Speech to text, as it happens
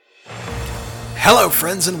Hello,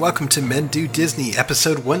 friends, and welcome to Men Do Disney,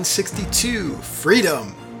 episode 162,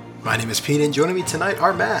 Freedom. My name is Pete, and joining me tonight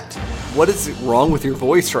are Matt. What is wrong with your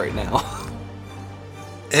voice right now?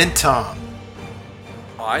 And Tom.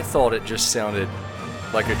 I thought it just sounded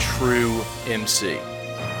like a true MC.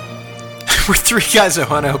 We're three guys at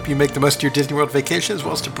home. I hope you make the most of your Disney World vacation, as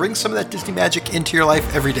well as to bring some of that Disney magic into your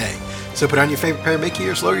life every day. So put on your favorite pair of Mickey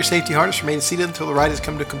ears, lower your safety harness, remain seated until the ride has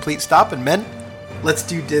come to a complete stop, and men, let's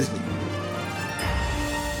do Disney.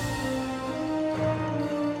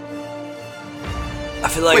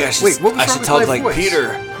 I feel like I should talk like voice?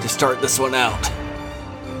 Peter to start this one out.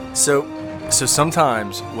 So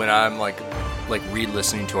sometimes when I'm like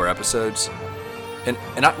re-listening to our episodes, and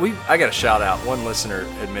I got a shout out. One listener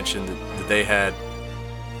had mentioned that they had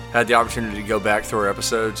the opportunity to go back through our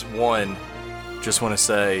episodes. One, just want to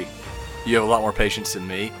say you have a lot more patience than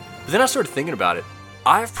me. But then I started thinking about it.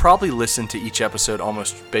 I've probably listened to each episode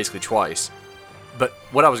almost basically twice. But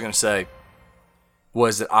what I was going to say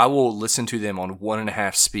was that I will listen to them on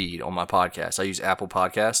 1.5 speed on my podcast. I use Apple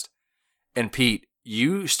Podcast. And Pete,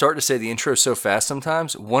 you start to say the intro so fast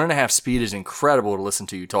sometimes. 1.5 speed is incredible to listen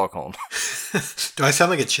to you talk on. Do I sound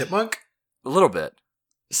like a chipmunk? A little bit.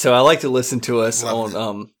 So I like to listen to us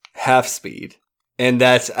on half speed. And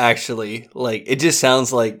that's actually, like, it just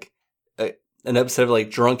sounds like an episode of,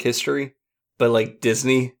 like, Drunk History, but, like,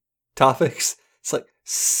 Disney topics. It's like,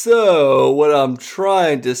 so what I'm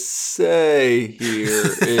trying to say here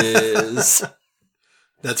is...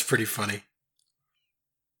 That's pretty funny.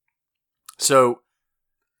 So,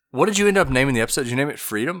 what did you end up naming the episode? Did you name it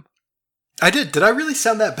Freedom? I did. Did I really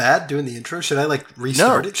sound that bad doing the intro? Should I,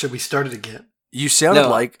 restart it? Should we start it again? You sounded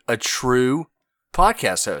like a true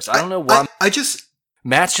podcast host. I don't know why.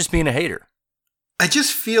 Matt's just being a hater. I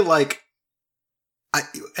just feel like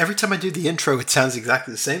every time I do the intro, it sounds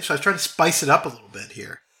exactly the same. So I was trying to spice it up a little bit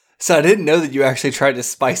here. So I didn't know that you actually tried to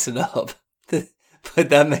spice it up, but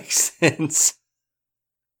that makes sense.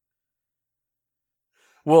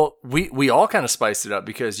 Well, we all kind of spiced it up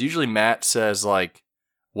because usually Matt says like,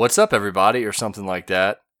 "What's up, everybody?" or something like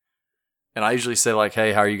that, and I usually say like,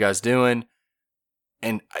 "Hey, how are you guys doing?"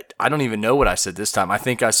 And I don't even know what I said this time. I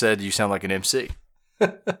think I said you sound like an MC.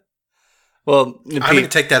 Well, Pete, I'm going to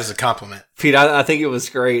take that as a compliment. Pete, I think it was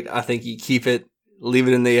great. I think you leave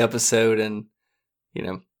it in the episode, and,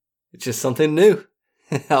 it's just something new.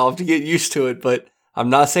 I'll have to get used to it, but I'm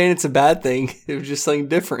not saying it's a bad thing. It was just something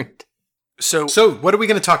different. So what are we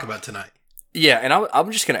going to talk about tonight? Yeah, and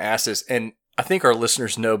I'm just going to ask this, and I think our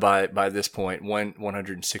listeners know by this point,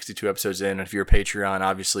 162 episodes in, if you're a Patreon,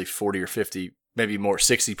 obviously 40 or 50, maybe more,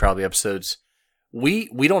 60 probably episodes. We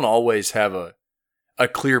don't always have a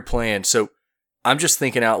clear plan. So I'm just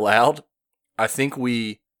thinking out loud. I think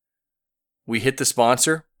we hit the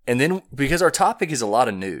sponsor, and then because our topic is a lot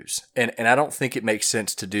of news, and I don't think it makes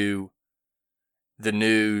sense to do the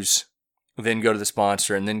news, then go to the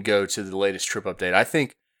sponsor, and then go to the latest trip update. I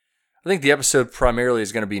think the episode primarily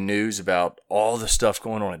is going to be news about all the stuff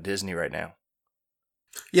going on at Disney right now.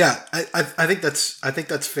 Yeah, I think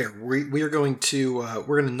that's fair. We are going to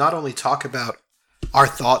we're going to not only talk about our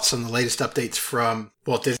thoughts on the latest updates from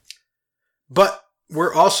Walt Disney, but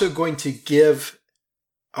we're also going to give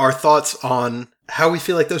our thoughts on how we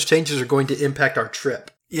feel like those changes are going to impact our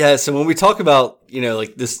trip. Yeah, so when we talk about, the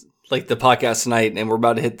podcast tonight, and we're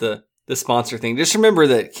about to hit the sponsor thing, just remember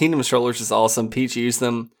that Kingdom Strollers is awesome. Peach used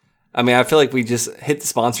them. I mean, I feel like we just hit the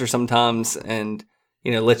sponsor sometimes and,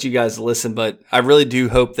 let you guys listen, but I really do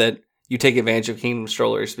hope that you take advantage of Kingdom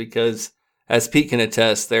Strollers because, as Pete can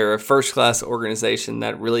attest, they're a first-class organization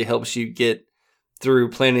that really helps you get through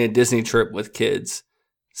planning a Disney trip with kids.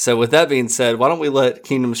 So with that being said, why don't we let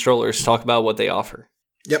Kingdom Strollers talk about what they offer?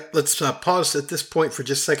 Yep, let's pause at this point for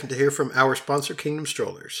just a second to hear from our sponsor, Kingdom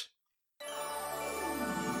Strollers.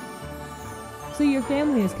 So your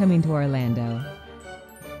family is coming to Orlando,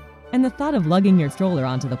 and the thought of lugging your stroller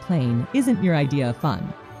onto the plane isn't your idea of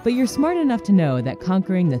fun. But you're smart enough to know that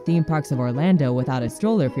conquering the theme parks of Orlando without a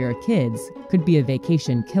stroller for your kids could be a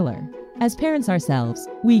vacation killer. As parents ourselves,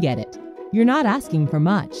 we get it. You're not asking for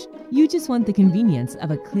much. You just want the convenience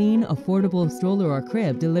of a clean, affordable stroller or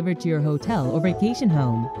crib delivered to your hotel or vacation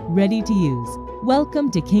home, ready to use. Welcome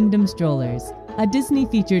to Kingdom Strollers, a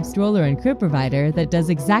Disney-featured stroller and crib provider that does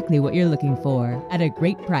exactly what you're looking for at a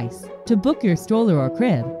great price. To book your stroller or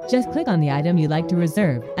crib, just click on the item you'd like to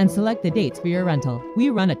reserve and select the dates for your rental. We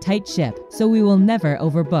run a tight ship, so we will never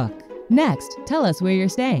overbook. Next, tell us where you're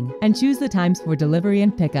staying and choose the times for delivery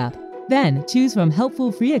and pickup. Then, choose from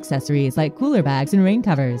helpful free accessories like cooler bags and rain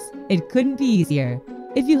covers. It couldn't be easier.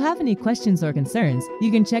 If you have any questions or concerns,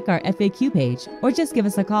 you can check our FAQ page or just give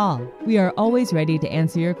us a call. We are always ready to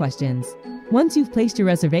answer your questions. Once you've placed your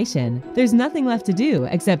reservation, there's nothing left to do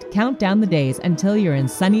except count down the days until you're in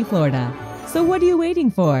sunny Florida. So what are you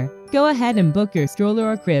waiting for? Go ahead and book your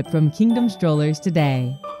stroller or crib from Kingdom Strollers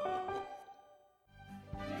today.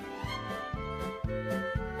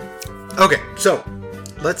 Okay, so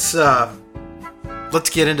let's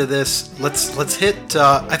get into this. Let's hit.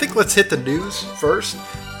 I think let's hit the news first.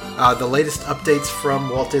 The latest updates from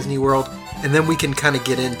Walt Disney World, and then we can kind of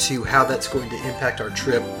get into how that's going to impact our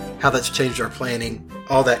trip, how that's changed our planning,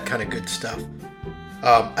 all that kind of good stuff.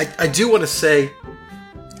 I do want to say,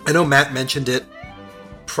 I know Matt mentioned it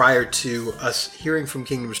prior to us hearing from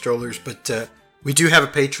Kingdom Strollers, but we do have a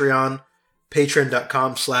Patreon,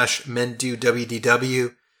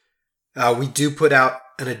 patreon.com/mendowdw. We do put out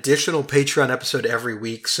an additional Patreon episode every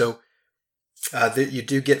week, so you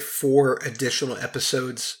do get 4 additional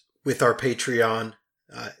episodes with our Patreon,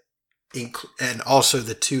 and also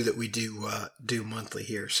the 2 that we do monthly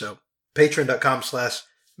here. So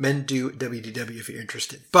patreon.com/mendowdw if you're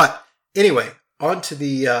interested. But anyway, on to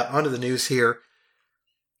the news here.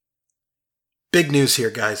 Big news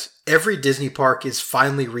here, guys. Every Disney park is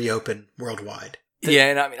finally reopened worldwide. Yeah,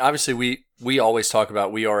 and I mean, obviously we always talk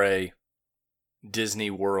about we are a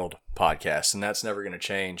Disney World podcast, and that's never going to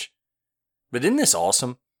change. But isn't this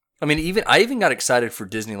awesome? I mean, I even got excited for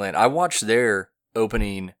Disneyland. I watched their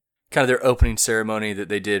opening ceremony that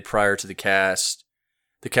they did prior to the cast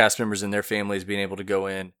members and their families being able to go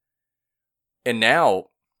in. And now,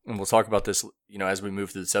 and we'll talk about this, as we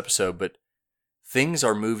move through this episode, but things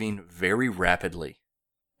are moving very rapidly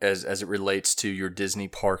as it relates to your Disney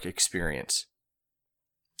park experience.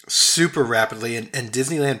 Super rapidly, and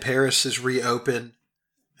Disneyland Paris is reopened.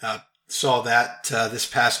 Saw that this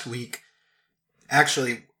past week.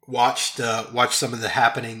 Actually watched some of the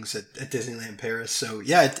happenings at Disneyland Paris. So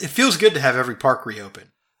yeah, it feels good to have every park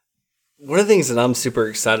reopen. One of the things that I'm super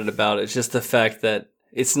excited about is just the fact that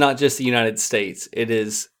it's not just the United States. It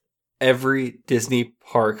is every Disney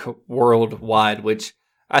park worldwide, which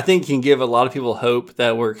I think can give a lot of people hope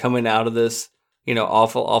that we're coming out of this,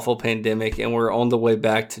 awful pandemic, and we're on the way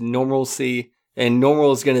back to normalcy. And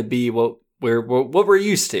normal is going to be what we're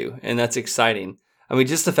used to, and that's exciting. I mean,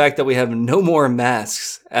 just the fact that we have no more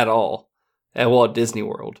masks at all at Walt Disney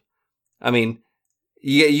World. I mean,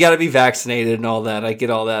 you got to be vaccinated and all that. I get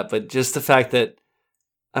all that, but just the fact that,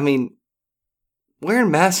 wearing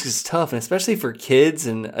masks is tough, and especially for kids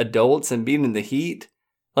and adults and being in the heat.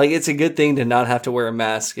 Like, it's a good thing to not have to wear a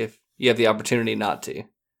mask if you have the opportunity not to.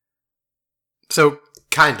 So,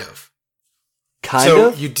 kind of.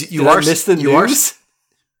 You are miss the news?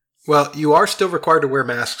 Well, you are still required to wear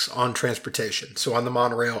masks on transportation. So on the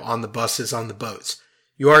monorail, on the buses, on the boats.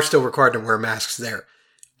 You are still required to wear masks there.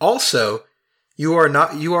 Also, you are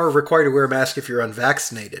required to wear a mask if you're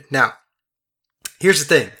unvaccinated. Now, here's the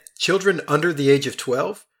thing. Children under the age of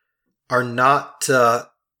 12 are not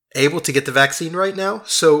able to get the vaccine right now.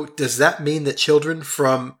 So does that mean that children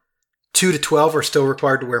from 2 to 12 are still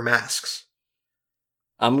required to wear masks?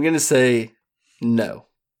 I'm going to say no.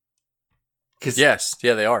 Yes,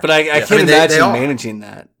 yeah, they are. But I can't imagine managing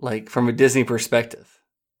that, like, from a Disney perspective.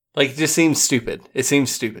 Like, it just seems stupid. It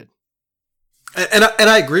seems stupid. And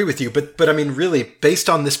I agree with you, but I mean, really,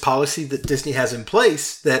 based on this policy that Disney has in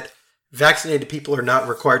place, that vaccinated people are not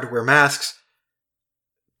required to wear masks,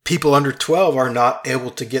 people under 12 are not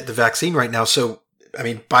able to get the vaccine right now. So, I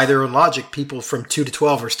mean, by their own logic, people from 2 to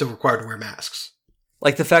 12 are still required to wear masks.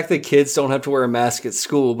 Like the fact that kids don't have to wear a mask at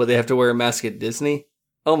school, but they have to wear a mask at Disney.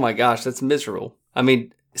 Oh my gosh, that's miserable. I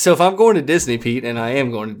mean, so if I'm going to Disney, Pete, and I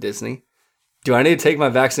am going to Disney, do I need to take my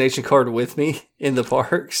vaccination card with me in the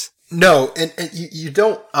parks? No, and you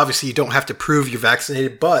don't have to prove you're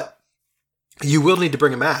vaccinated, but you will need to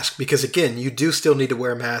bring a mask because, again, you do still need to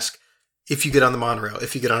wear a mask if you get on the monorail,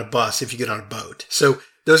 if you get on a bus, if you get on a boat. So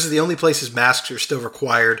those are the only places masks are still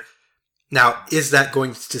required. Now, is that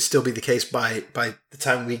going to still be the case by the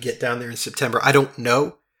time we get down there in September? I don't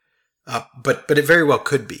know. But it very well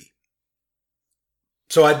could be.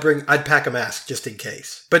 So I'd pack a mask just in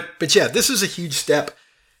case. But yeah, this is a huge step,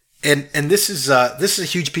 and this is a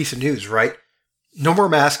huge piece of news, right? No more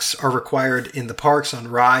masks are required in the parks, on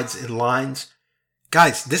rides, in lines.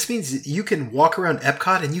 Guys, this means that you can walk around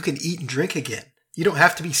Epcot and you can eat and drink again. You don't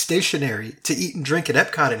have to be stationary to eat and drink at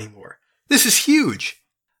Epcot anymore. This is huge.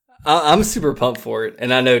 I'm super pumped for it,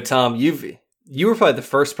 and I know, Tom, you were probably the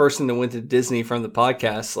first person that went to Disney from the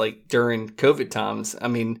podcast, like, during COVID times. I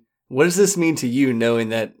mean, what does this mean to you, knowing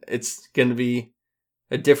that it's going to be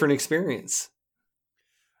a different experience?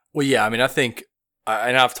 Well, yeah, I mean, I think,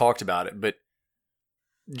 and I've talked about it, but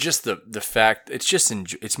just the fact,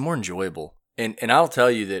 it's more enjoyable. And I'll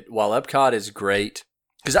tell you that while Epcot is great,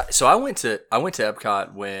 because I went to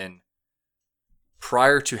Epcot when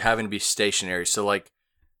prior to having to be stationary. So like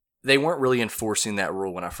they weren't really enforcing that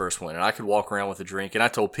rule when I first went, and I could walk around with a drink. And I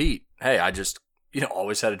told Pete, hey, I just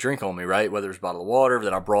always had a drink on me, right? Whether it was a bottle of water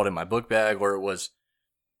that I brought in my book bag or it was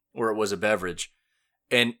a beverage,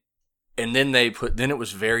 and then it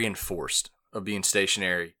was very enforced of being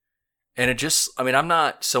stationary, and it just I'm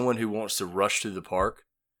not someone who wants to rush through the park.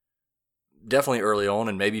 Definitely early on,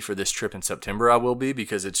 and maybe for this trip in September I will be,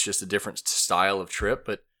 because it's just a different style of trip.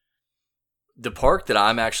 But the park that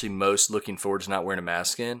I'm actually most looking forward to not wearing a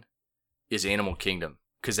mask in is Animal Kingdom,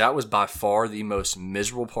 because that was by far the most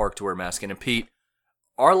miserable park to wear a mask in. And Pete,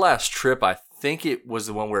 our last trip, I think it was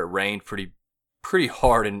the one where it rained pretty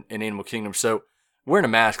hard in Animal Kingdom. So wearing a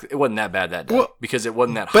mask, it wasn't that bad that day because it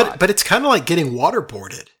wasn't that hot. But it's kind of like getting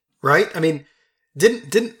waterboarded, right? I mean,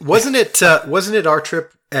 wasn't it our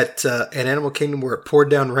trip at Animal Kingdom where it poured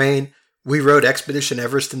down rain? We rode Expedition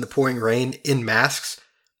Everest in the pouring rain in masks,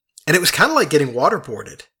 and it was kind of like getting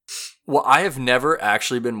waterboarded. Well, I have never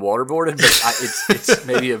actually been waterboarded, but it's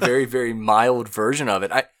maybe a very, very mild version of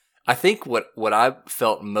it. I think what I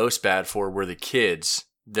felt most bad for were the kids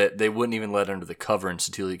that they wouldn't even let under the cover in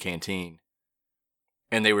Satu'li Canteen,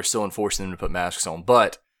 and they were still enforcing them to put masks on.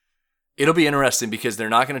 But it'll be interesting because they're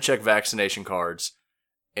not going to check vaccination cards,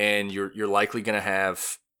 and you're likely going to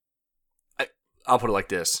have. I'll put it like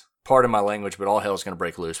this: pardon my language, but all hell's going to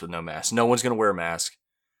break loose with no mask. No one's going to wear a mask.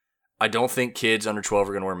 I don't think kids under 12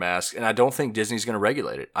 are going to wear masks, and I don't think Disney's going to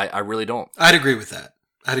regulate it. I really don't. I'd agree with that.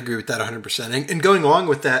 100%. And going along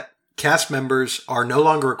with that, cast members are no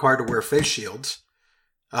longer required to wear face shields.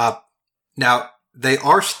 Now, they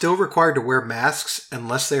are still required to wear masks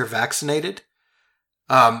unless they are vaccinated.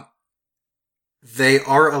 They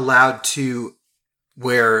are allowed to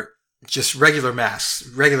wear just regular masks,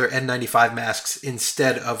 regular N95 masks,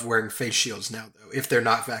 instead of wearing face shields now, though, if they're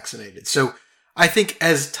not vaccinated. So I think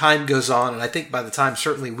as time goes on, and I think by the time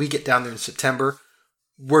certainly we get down there in September,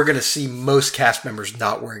 we're going to see most cast members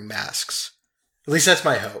not wearing masks. At least that's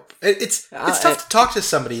my hope. It's tough to talk to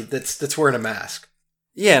somebody that's wearing a mask.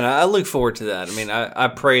 Yeah, and I look forward to that. I mean, I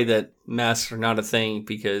pray that masks are not a thing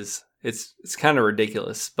because it's kind of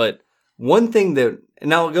ridiculous. But one thing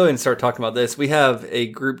and I'll go ahead and start talking about this. We have a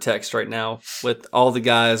group text right now with all the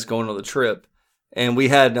guys going on the trip, and we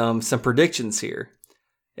had some predictions here.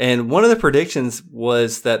 And one of the predictions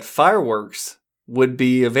was that fireworks would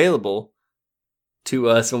be available to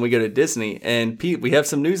us when we go to Disney. And Pete, we have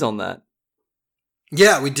some news on that.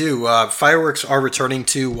 Yeah, we do. Fireworks are returning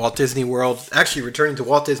to Walt Disney World. Actually, returning to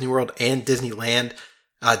Walt Disney World and Disneyland.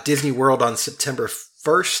 Disney World on September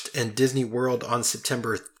 1st and Disney World on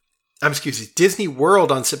September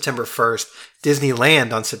 1st,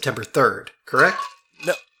 Disneyland on September 3rd, correct?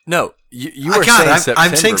 No, you are saying September.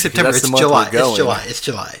 I'm saying September. It's July. It's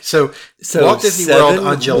July. So Walt Disney World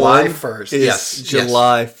on July 1st. Yes,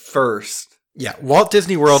 July 1st. Yeah, Walt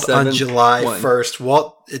Disney World on July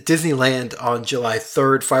 1st. Disneyland on July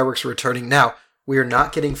 3rd. Fireworks are returning. Now, we are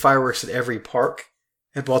not getting fireworks at every park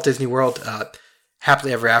at Walt Disney World.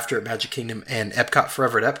 Happily Ever After at Magic Kingdom and Epcot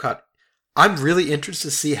Forever at Epcot. I'm really interested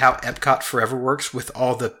to see how Epcot Forever works with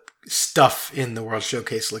all the stuff in the World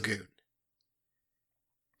Showcase Lagoon.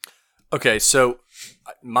 Okay, so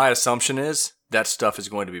my assumption is that stuff is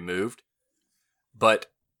going to be moved. But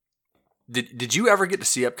did you ever get to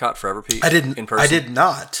see Epcot Forever, Pete? I didn't. In person? I did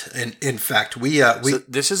not. And in fact, we so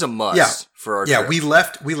this is a must for our trip. We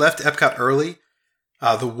left Epcot early.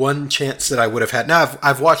 The one chance that I would have had. Now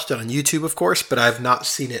I've watched it on YouTube, of course, but I've not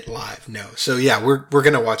seen it live. No. So yeah, we're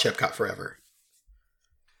going to watch Epcot Forever.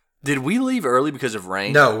 Did we leave early because of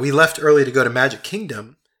rain? No, we left early to go to Magic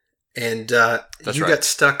Kingdom. And got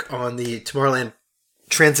stuck on the Tomorrowland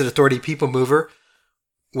Transit Authority People Mover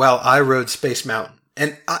while I rode Space Mountain.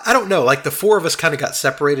 And I don't know, like the four of us kind of got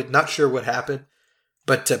separated. Not sure what happened.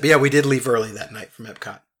 But yeah, we did leave early that night from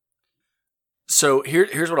Epcot. So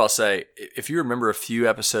here's what I'll say. If you remember a few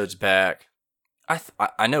episodes back,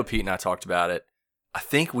 I know Pete and I talked about it. I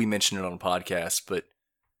think we mentioned it on a podcast, but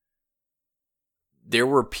there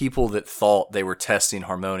were people that thought they were testing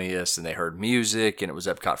Harmonious and they heard music and it was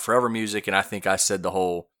Epcot Forever music. And I think I said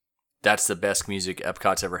that's the best music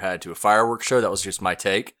Epcot's ever had to a fireworks show. That was just my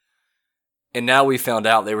take. And now we found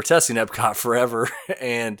out they were testing Epcot Forever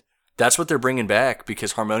and that's what they're bringing back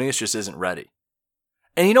because Harmonious just isn't ready.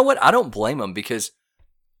 And you know what? I don't blame them because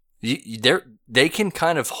they can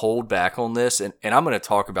kind of hold back on this. And I'm going to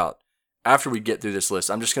talk about, after we get through this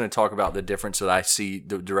list, I'm just going to talk about the difference that I see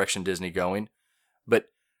the direction Disney going. But,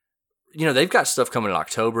 they've got stuff coming in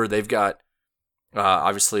October. They've got,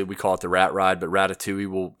 obviously, we call it the Rat Ride, but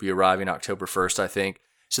Ratatouille will be arriving October 1st, I think.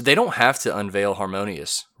 So they don't have to unveil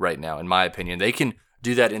Harmonious right now, in my opinion. They can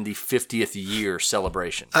do that in the 50th year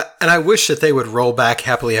celebration. And I wish that they would roll back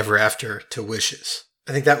Happily Ever After to Wishes.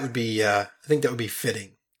 I think that would be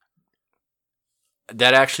fitting.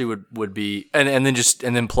 That actually would be, and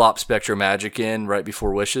then plop Spectro Magic in right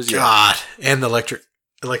before Wishes. Yeah. God, and the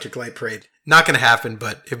electric light parade. Not going to happen,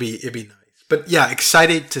 but it'd be nice. But yeah,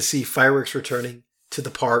 excited to see fireworks returning to the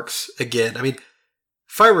parks again. I mean,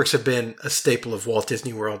 fireworks have been a staple of Walt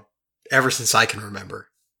Disney World ever since I can remember.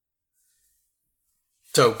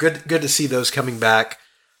 So good to see those coming back.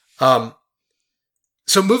 So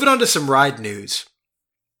moving on to some ride news.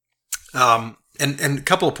 And a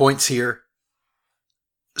couple of points here.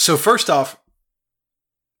 So first off,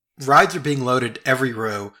 rides are being loaded every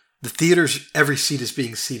row. The theaters, every seat is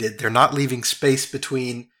being seated. They're not leaving space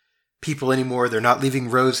between people anymore. They're not leaving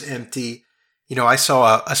rows empty. You know, I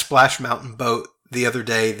saw a Splash Mountain boat the other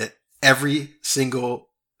day that every single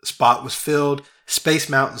spot was filled. Space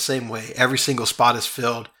Mountain, same way. Every single spot is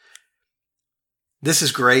filled. This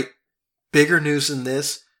is great. Bigger news than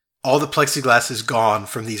this, all the plexiglass is gone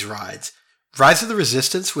from these rides. Rise of the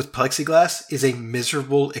Resistance with plexiglass is a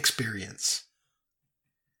miserable experience.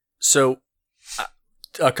 So,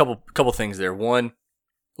 a couple things there. One,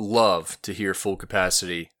 love to hear full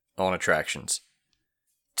capacity on attractions.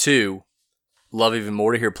 Two, love even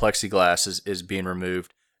more to hear plexiglass is being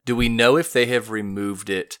removed. Do we know if they have removed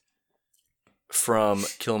it from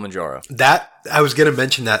Kilimanjaro? That I was going to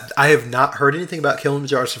mention that. I have not heard anything about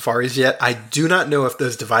Kilimanjaro Safaris yet. I do not know if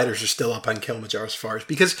those dividers are still up on Kilimanjaro Safaris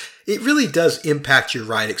because it really does impact your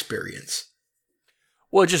ride experience.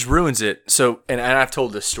 Well, it just ruins it. So, and I've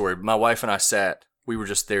told this story. My wife and I we were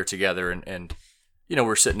just there together and you know, we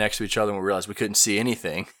were sitting next to each other and we realized we couldn't see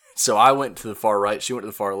anything. So I went to the far right, she went to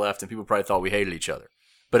the far left, and people probably thought we hated each other.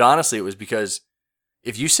 But honestly, it was because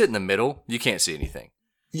if you sit in the middle, you can't see anything.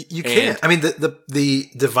 You can't. I mean, the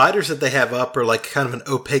dividers that they have up are like kind of an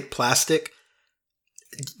opaque plastic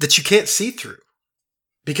that you can't see through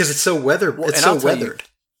because it's so weathered. Well, it's so weathered.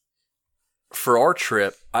 For our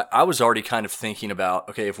trip, I was already kind of thinking about,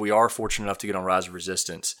 okay, if we are fortunate enough to get on Rise of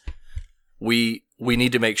Resistance, we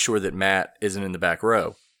need to make sure that Matt isn't in the back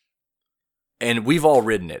row. And we've all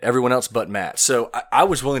ridden it, everyone else but Matt. So I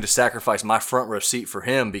was willing to sacrifice my front row seat for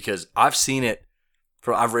him because I've seen it.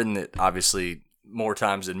 I've ridden it, obviously, more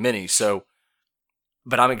times than many. So,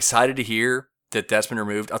 but I'm excited to hear that that's been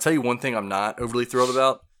removed. I'll tell you one thing I'm not overly thrilled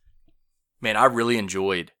about. Man, I really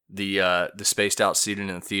enjoyed the spaced out seating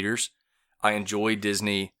in the theaters. I enjoy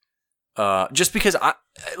Disney just because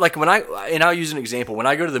I'll use an example. When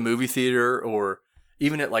I go to the movie theater or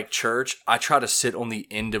even at like church, I try to sit on the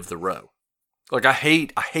end of the row. Like I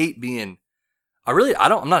hate being.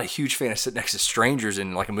 I'm not a huge fan of sitting next to strangers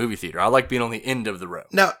in like a movie theater. I like being on the end of the row.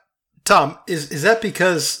 Now, Tom, is that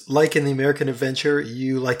because, like in the American Adventure,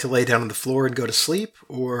 you like to lay down on the floor and go to sleep,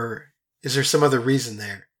 or is there some other reason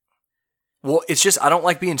there? Well, it's just I don't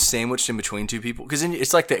like being sandwiched in between two people because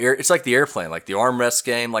it's like the airplane, like the armrest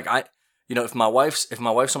game. Like if my wife's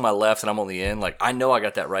on my left and I'm on the end, like I know I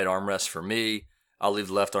got that right armrest for me. I'll leave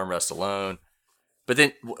the left armrest alone. But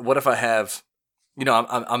then what if I have,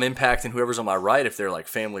 I'm impacting whoever's on my right if they're like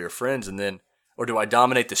family or friends, or do I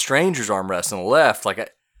dominate the stranger's armrest on the left?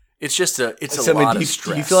 Like it's a lot of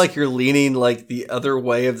stress. Do you feel like you're leaning like the other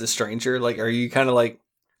way of the stranger? Like, are you kind of like,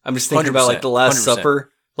 I'm just thinking about like the Last 100%.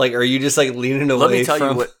 Supper. Like, are you just like leaning away? Let me tell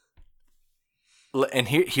you what. And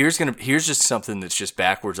here's just something that's just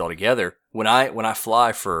backwards altogether. When I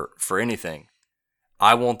fly for anything,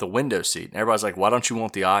 I want the window seat. And everybody's like, why don't you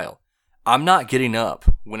want the aisle? I'm not getting up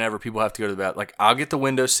whenever people have to go to the bathroom. Like, I'll get the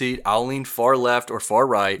window seat. I'll lean far left or far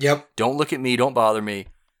right. Yep. Don't look at me. Don't bother me.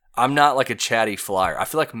 I'm not like a chatty flyer. I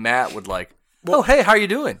feel like Matt would like, oh, hey, how are you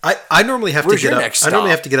doing? I normally have Where's to get your up. next I normally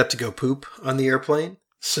stop? have to get up to go poop on the airplane.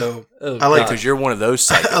 So Oh, I like Because you're one of those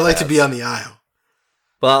psychopaths. I like to be on the aisle.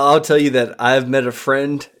 Well, I'll tell you that I've met a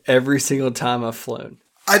friend every single time I've flown.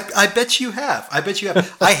 I bet you have.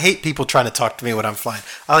 I hate people trying to talk to me when I'm flying.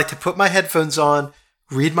 I like to put my headphones on,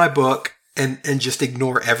 read my book, and just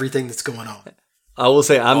ignore everything that's going on. I will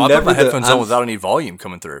say I put my headphones on without any volume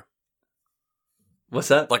coming through. What's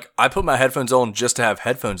that? Like, I put my headphones on just to have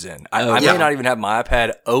headphones in. I may not even have my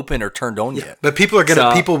iPad open or turned on yet. But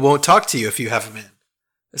people won't talk to you if you have them in.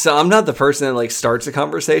 So I'm not the person that like starts a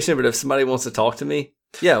conversation, but if somebody wants to talk to me,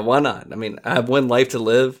 yeah, why not? I mean, I have one life to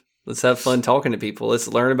live. Let's have fun talking to people. Let's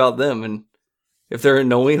learn about them. And if they're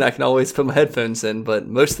annoying, I can always put my headphones in. But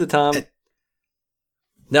most of the time,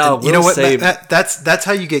 no. You know what? That's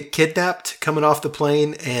how you get kidnapped coming off the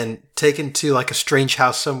plane and taken to like a strange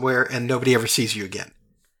house somewhere, and nobody ever sees you again.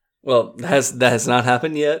 Well, that has not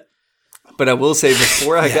happened yet. But I will say,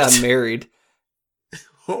 before I Yes. got married,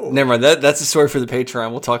 Oh. never mind. That's a story for the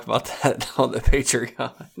Patreon. We'll talk about that on the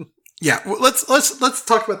Patreon. Yeah, well, let's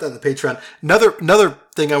talk about that in the Patreon. Another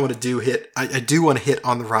thing I want to do I do want to hit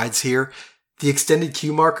on the rides here. The extended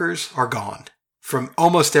queue markers are gone from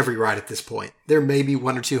almost every ride at this point. There may be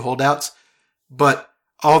one or two holdouts, but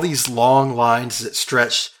all these long lines that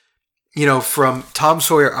stretch, from Tom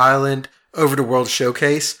Sawyer Island over to World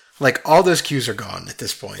Showcase, like all those queues are gone at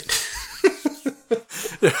this point.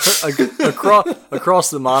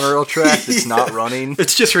 across the monorail track that's not running.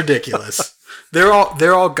 It's just ridiculous. They're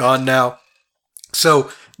all gone now.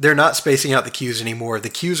 So they're not spacing out the queues anymore. The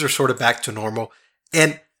queues are sort of back to normal.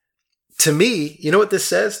 And to me, you know what this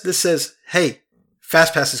says? This says, hey,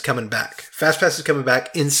 FastPass is coming back. FastPass is coming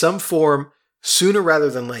back in some form sooner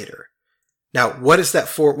rather than later. Now, what is that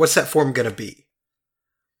for? What's that form going to be?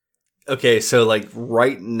 Okay, so like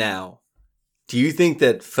right now, do you think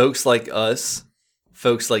that folks like us,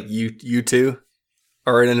 folks like you two,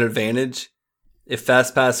 are at an advantage if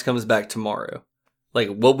FastPass comes back tomorrow? Like,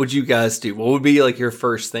 what would you guys do? What would be like your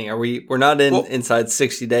first thing? We're not inside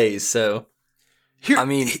 60 days, so Here, I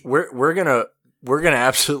mean, we're gonna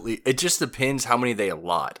absolutely. It just depends how many they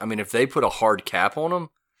allot. I mean, if they put a hard cap on them,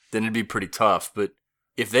 then it'd be pretty tough. But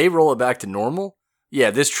if they roll it back to normal,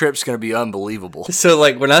 yeah, this trip's gonna be unbelievable. So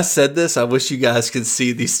like when I said this, I wish you guys could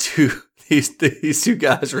see these two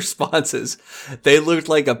guys' responses. They looked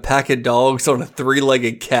like a pack of dogs on a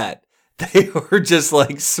 3-legged cat. They were just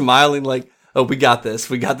like smiling, like, "Oh, we got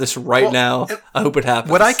this right now. I hope it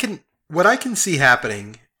happens." What I can see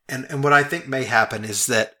happening, and what I think may happen, is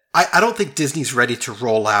that I don't think Disney's ready to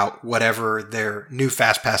roll out whatever their new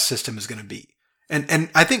FastPass system is going to be. And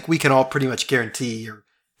I think we can all pretty much guarantee, or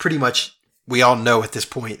pretty much we all know at this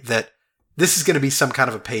point, that this is going to be some kind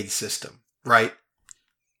of a paid system, right?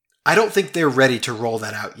 I don't think they're ready to roll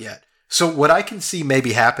that out yet. So what I can see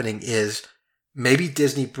maybe happening is maybe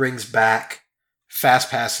Disney brings back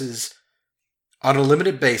FastPasses on a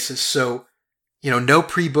limited basis. So, no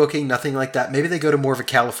pre-booking, nothing like that. Maybe they go to more of a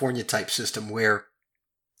California type system where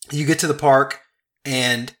you get to the park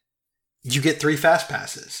and you get 3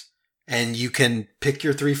 FastPasses, and you can pick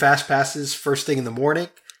your 3 FastPasses first thing in the morning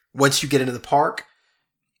once you get into the park,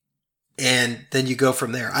 and then you go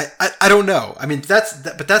from there. I don't know. I mean,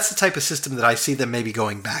 but that's the type of system that I see them maybe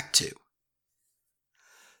going back to.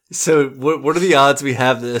 So what are the odds we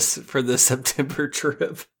have this for the September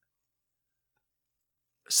trip?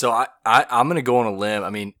 So I'm gonna go on a limb. I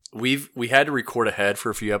mean, we had to record ahead for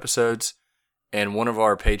a few episodes, and one of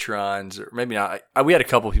our patrons, or maybe not, we had a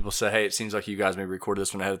couple of people say, "Hey, it seems like you guys maybe recorded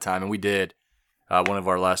this one ahead of time," and we did one of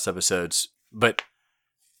our last episodes. But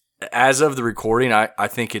as of the recording, I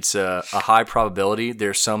think it's a high probability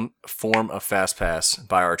there's some form of FastPass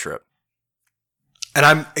by our trip. And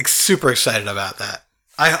I'm super excited about that.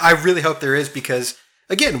 I really hope there is, because,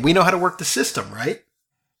 again, we know how to work the system, right?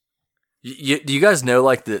 Do you guys know,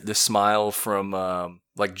 like, the smile from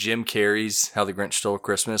like Jim Carrey's How the Grinch Stole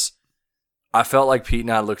Christmas? I felt like Pete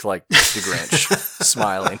and I looked like the Grinch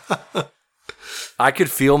smiling. I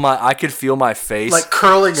could feel my face like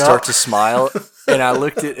curling start up to smile, and I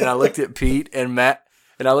looked at Pete and Matt,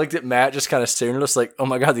 and I looked at Matt just kind of staring at us like, "Oh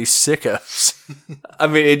my god, these sickos!" I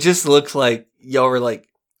mean, it just looked like y'all were like,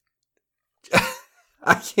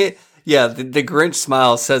 I can't. Yeah, the Grinch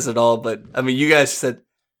smile says it all. But I mean, you guys said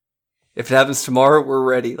if it happens tomorrow, we're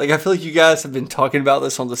ready. Like, I feel like you guys have been talking about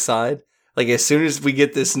this on the side. Like, as soon as we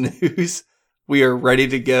get this news, we are ready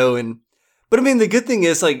to go. But I mean, the good thing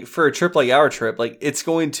is, like, for a trip like our trip, like, it's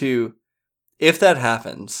going to, if that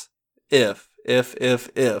happens, if,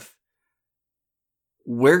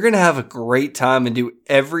 we're going to have a great time and do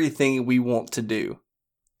everything we want to do.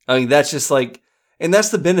 I mean, that's just like, and that's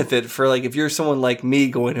the benefit for, like, if you're someone like me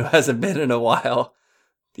going who hasn't been in a while,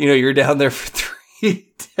 you're down there for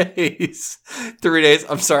 3 days. 3 days.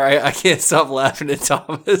 I'm sorry. I can't stop laughing at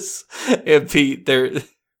Thomas and Pete.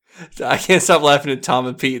 I can't stop laughing at Tom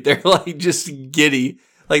and Pete. They're like just giddy.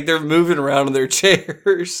 Like they're moving around in their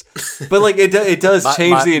chairs. But like it does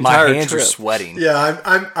change the entire my hands trip. are sweating. Yeah,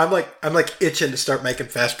 I'm like itching to start making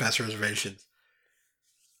FastPass reservations.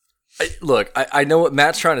 Look, I know what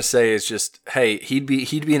Matt's trying to say is just, hey, he'd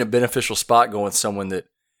be in a beneficial spot going with someone that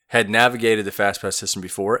had navigated the FastPass system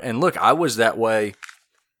before. And look, I was that way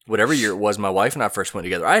whatever year it was my wife and I first went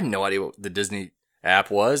together. I had no idea what the Disney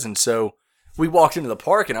app was, and so we walked into the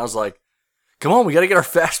park and I was like, come on, we got to get our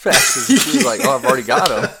FastPasses. And she was like, oh, I've already got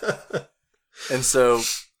them. And so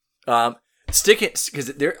stick it,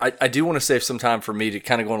 because I do want to save some time for me to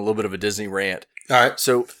kind of go on a little bit of a Disney rant. All right.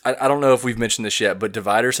 So I don't know if we've mentioned this yet, but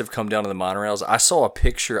dividers have come down to the monorails. I saw a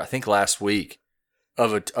picture, I think last week,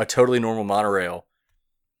 of a totally normal monorail.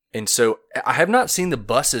 And so I have not seen the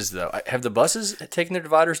buses, though. Have the buses taken their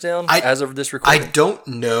dividers down as of this recording? I don't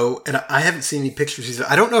know, and I haven't seen any pictures either.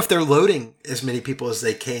 I don't know if they're loading as many people as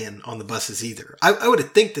they can on the buses either. I would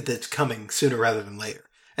think that it's coming sooner rather than later.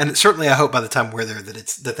 And certainly I hope by the time we're there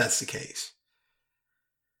that that's the case.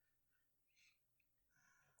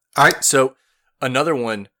 All right. So another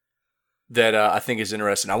one that I think is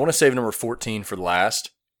interesting. I want to save number 14 for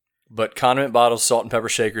last, but condiment bottles, salt and pepper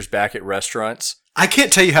shakers back at restaurants. I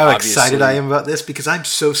can't tell you how Obviously. excited I am about this because I'm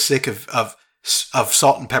so sick of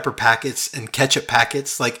salt and pepper packets and ketchup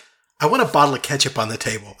packets. Like, I want a bottle of ketchup on the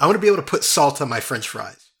table. I want to be able to put salt on my French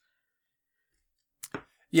fries.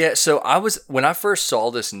 Yeah, so when I first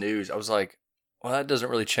saw this news, I was like, well, that doesn't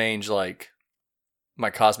really change like my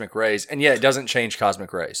Cosmic Rays. And yeah, it doesn't change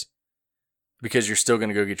Cosmic Rays because you're still going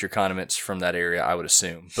to go get your condiments from that area, I would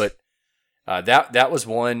assume. But that was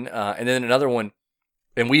one. And then another one,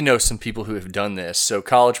 and we know some people who have done this. So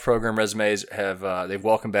college program resumes they've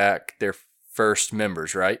welcomed back their first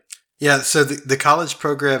members, right? Yeah, so the college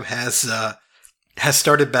program has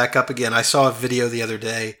started back up again. I saw a video the other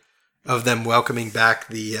day of them welcoming back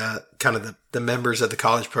the the members of the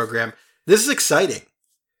college program. This is exciting.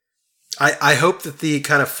 I hope that the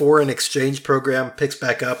kind of foreign exchange program picks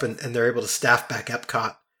back up and they're able to staff back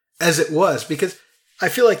Epcot as it was, because I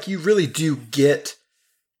feel like you really do get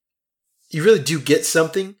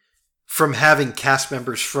something from having cast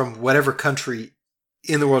members from whatever country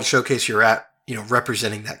in the World Showcase you're at,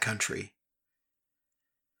 representing that country.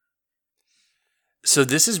 So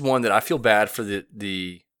this is one that I feel bad for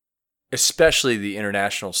the especially the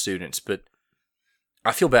international students, but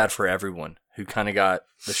I feel bad for everyone who kind of got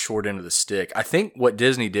the short end of the stick. I think what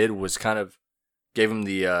Disney did was kind of gave them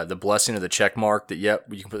the blessing of the check mark that, yep,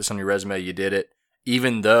 you can put this on your resume, you did it,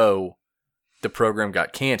 even though the program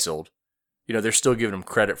got canceled. They're still giving them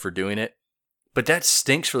credit for doing it. But that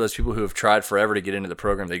stinks for those people who have tried forever to get into the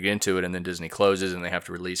program. They get into it, and then Disney closes, and they have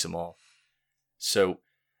to release them all. So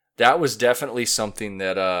that was definitely something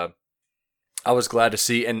that I was glad to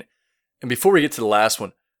see. And before we get to the last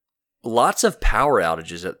one, lots of power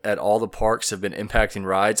outages at all the parks have been impacting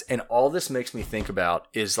rides. And all this makes me think about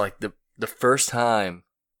is like the first time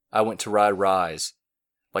I went to ride Rise,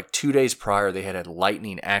 like 2 days prior, they had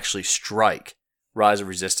lightning actually strike Rise of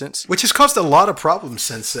Resistance, which has caused a lot of problems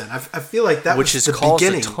since then. I feel like that was the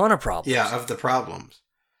beginning, a ton of problems. Yeah, of the problems.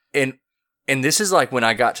 And this is like when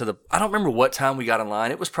I got to I don't remember what time we got in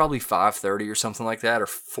line. It was probably 5:30 or something like that, or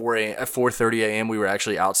 4:30 a.m. We were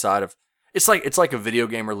actually outside of. It's like a video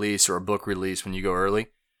game release or a book release when you go early,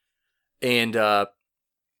 and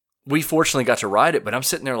we fortunately got to ride it. But I'm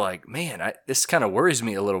sitting there like, man, this kind of worries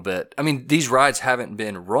me a little bit. I mean, these rides haven't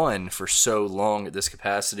been run for so long at this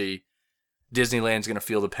capacity. Disneyland's going to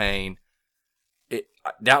feel the pain.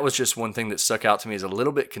 That was just one thing that stuck out to me as a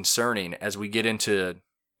little bit concerning as we get into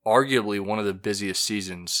arguably one of the busiest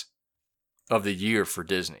seasons of the year for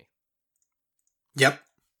Disney. Yep.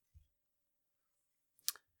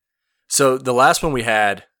 So the last one we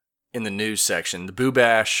had in the news section, the Boo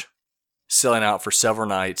Bash selling out for several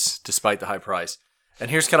nights despite the high price.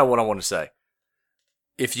 And here's kind of what I want to say.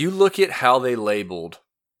 If you look at how they labeled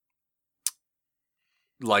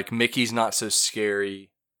like Mickey's Not So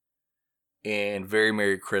Scary and Very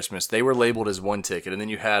Merry Christmas, they were labeled as one ticket. And then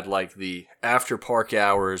you had like the after park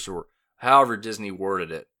hours, or however Disney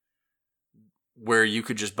worded it, where you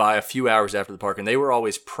could just buy a few hours after the park, and they were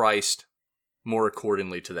always priced more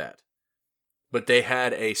accordingly to that. But they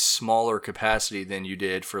had a smaller capacity than you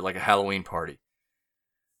did for like a Halloween party.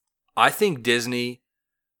 I think Disney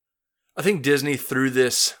through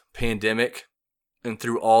this pandemic and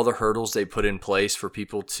through all the hurdles they put in place for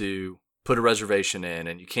people to put a reservation in,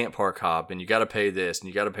 and you can't park hop, and you got to pay this, and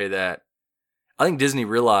you got to pay that. I think Disney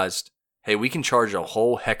realized, hey, we can charge a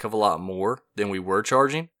whole heck of a lot more than we were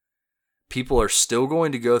charging. People are still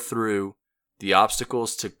going to go through the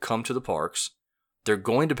obstacles to come to the parks. They're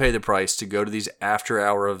going to pay the price to go to these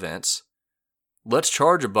after-hour events. Let's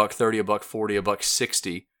charge $1.30, $1.40,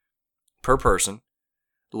 $1.60 per person.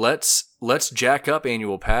 Let's jack up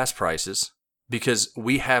annual pass prices, because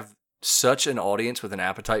we have such an audience with an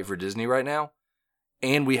appetite for Disney right now,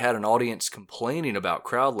 and we had an audience complaining about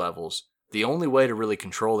crowd levels. The only way to really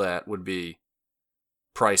control that would be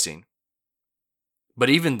pricing. But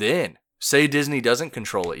even then, say Disney doesn't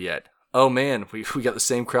control it yet. Oh man, we got the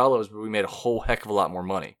same crowd levels, but we made a whole heck of a lot more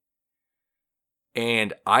money.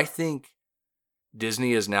 And I think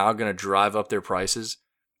Disney is now going to drive up their prices.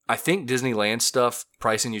 I think Disneyland stuff,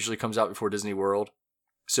 pricing usually comes out before Disney World.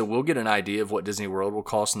 So we'll get an idea of what Disney World will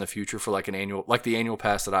cost in the future for like the annual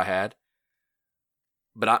pass that I had.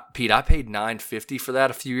 Pete, I paid $9.50 for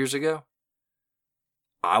that a few years ago.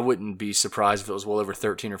 I wouldn't be surprised if it was well over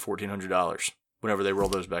 $1,300 or $1,400 whenever they roll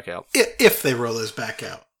those back out. If they roll those back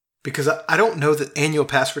out. Because I don't know that annual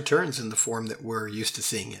pass returns in the form that we're used to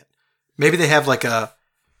seeing it. Maybe they have like a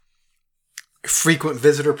frequent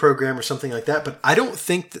visitor program or something like that, but I don't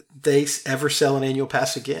think that they ever sell an annual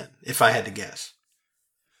pass again, if I had to guess.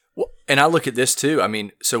 Well, and I look at this too. I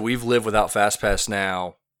mean, so we've lived without FastPass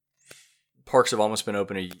now. Parks have almost been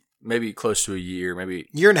open maybe close to a year, maybe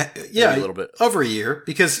a little bit over a year.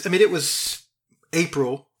 Because I mean, it was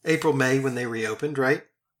April, May when they reopened, right?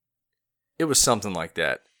 It was something like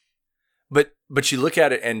that. But you look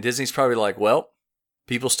at it, and Disney's probably like, well,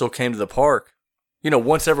 people still came to the park.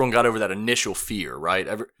 Once everyone got over that initial fear, right?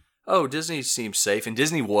 Disney seems safe, and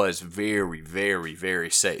Disney was very, very, very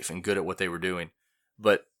safe and good at what they were doing.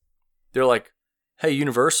 But they're like, hey,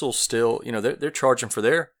 Universal's still, they're charging for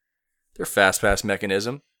their FastPass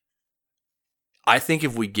mechanism. I think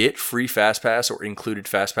if we get free FastPass or included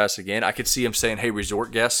FastPass again, I could see them saying, hey,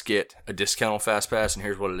 resort guests get a discount on FastPass, and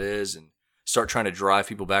here's what it is, and start trying to drive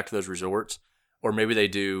people back to those resorts. Or maybe they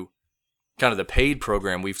do kind of the paid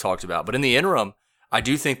program we've talked about. But in the interim, I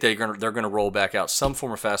do think they're going to roll back out some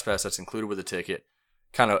form of FastPass that's included with a ticket,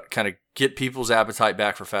 kind of get people's appetite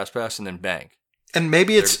back for FastPass, and then bang. And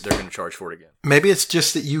maybe they're going to charge for it again. Maybe it's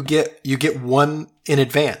just that you get one in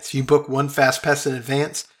advance. You book one FastPass in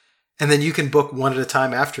advance, and then you can book one at a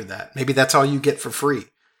time after that. Maybe that's all you get for free.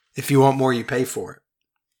 If you want more, you pay for it.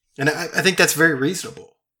 And I think that's very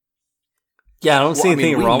reasonable. Yeah, I don't see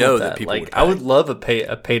anything wrong with that. Like, I would love a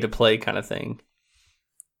pay to play kind of thing.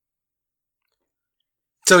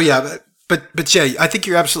 So yeah, but yeah, I think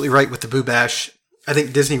you're absolutely right with the Boo Bash. I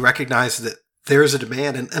think Disney recognized that there is a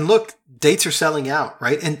demand, and look, dates are selling out,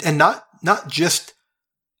 right? And not just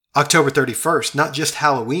October 31st, not just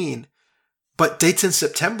Halloween, but dates in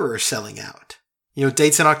September are selling out.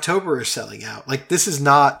 Dates in October are selling out. Like, this is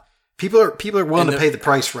not people are willing to pay the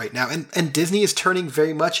price right now, and Disney is turning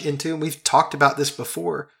very much into, and we've talked about this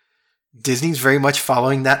before, Disney's very much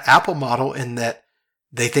following that Apple model in that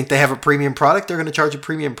they think they have a premium product, they're going to charge a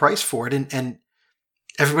premium price for it. And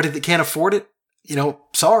everybody that can't afford it,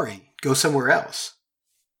 sorry, go somewhere else.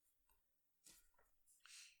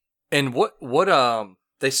 And what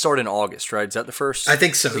they start in August, right? Is that the first? I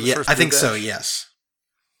think so. Yeah, I think so. Yes.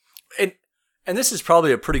 And this is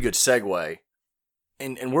probably a pretty good segue.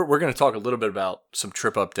 And we're going to talk a little bit about some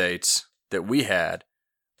trip updates that we had,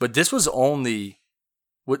 but this was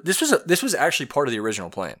this was actually part of the original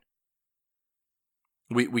plan.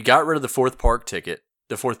 We got rid of the fourth park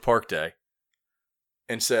day,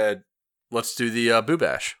 and said, let's do the Boo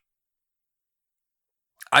Bash.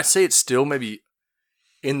 I'd say it's still maybe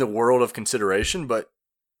in the world of consideration, but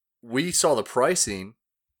we saw the pricing,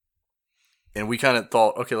 and we kind of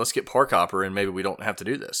thought, okay, let's get Park Hopper, and maybe we don't have to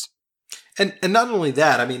do this. And not only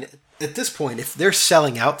that, I mean, at this point, if they're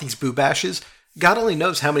selling out these Boo Bashes, God only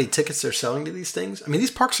knows how many tickets they're selling to these things. I mean,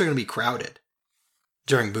 these parks are going to be crowded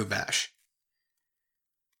during Boo Bash.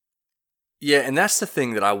 Yeah, and that's the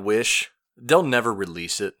thing that I wish. They'll never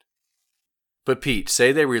release it. But Pete,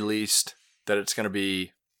 say they released that it's going to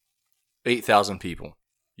be 8,000 people.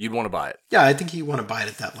 You'd want to buy it. Yeah, I think you want to buy it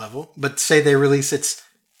at that level. But say they release it's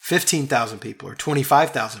 15,000 people or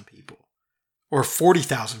 25,000 people or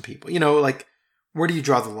 40,000 people. Like, where do you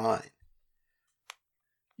draw the line?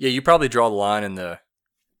 Yeah, you probably draw the line in the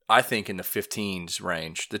 15s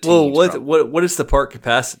range. The teens. Well, what is the park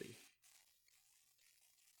capacity?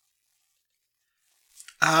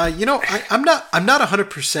 I'm not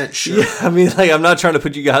 100% sure. Yeah, I mean, like, I'm not trying to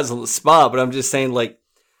put you guys on the spot, but I'm just saying, like,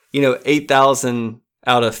 8,000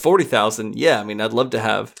 out of 40,000. Yeah, I mean, I'd love to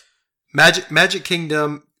have Magic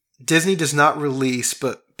Kingdom. Disney does not release,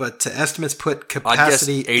 but to estimates put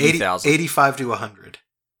capacity 80,000, 85 to 100.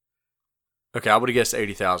 Okay, I would have guessed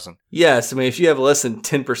 80,000. Yes, I mean, if you have less than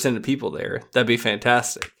 10% of people there, that'd be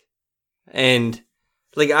fantastic. And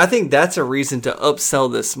like, I think that's a reason to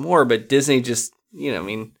upsell this more. But Disney just,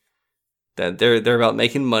 that they're about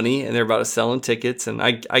making money and they're about selling tickets, and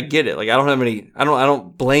I get it. Like, I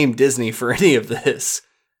don't blame Disney for any of this.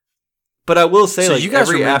 But I will say, so like, you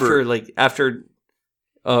guys after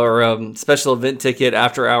special event ticket,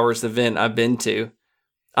 after hours event I've been to,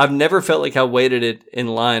 I've never felt like I waited it in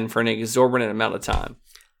line for an exorbitant amount of time.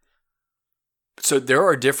 So there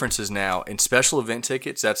are differences now in special event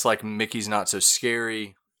tickets. That's like Mickey's Not So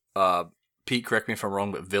Scary. Pete, correct me if I'm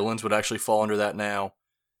wrong, but Villains would actually fall under that now.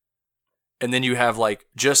 And then you have like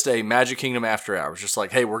just a Magic Kingdom after hours, just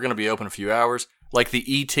like, hey, we're going to be open a few hours, like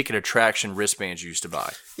the e-ticket attraction wristbands you used to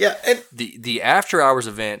buy. Yeah, and the after hours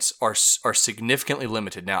events are significantly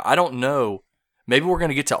limited. Now, I don't know. maybe we're going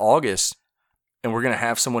to get to August and we're going to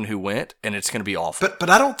have someone who went and it's going to be awful. But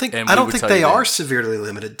I don't think And I we don't would think tell they you are then. severely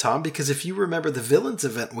limited, Tom, because if you remember the Villains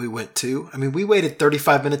event we went to, I mean, we waited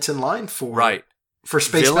 35 minutes in line for Right. for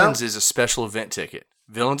Space Villains Mountain. is a special event ticket.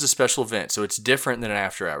 Villains is a special event, so it's different than an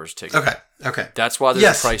after hours ticket. Okay. That's why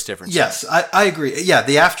there's a price difference. Yes, I agree. Yeah,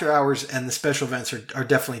 the after hours and the special events are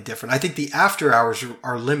definitely different. I think the after hours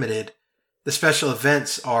are limited. The special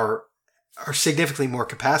events are significantly more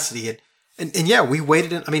capacity. And yeah, we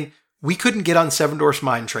waited in, I mean, we couldn't get on Seven Dwarfs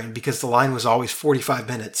Mine Train because the line was always 45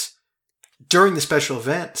 minutes. During the special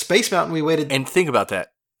event, Space Mountain, we waited And think about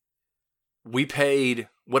that. We paid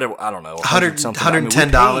whatever, I don't know,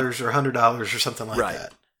 $110 or $100 or something like Right.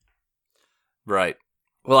 that. Right.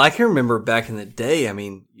 Well, I can remember back in the day. I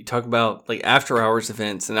mean, you talk about like after hours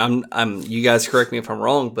events, and I'm. You guys correct me if I'm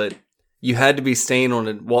wrong, but you had to be staying on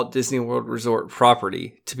a Walt Disney World Resort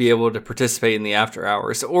property to be able to participate in the after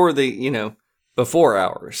hours or the before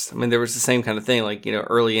hours. I mean, there was the same kind of thing, like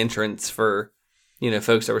early entrance for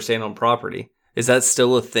folks that were staying on property. Is that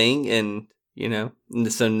still a thing? And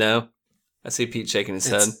so no. I see Pete shaking his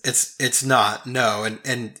head. It's not, no,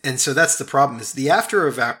 and so that's the problem. Is the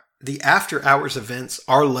after hours events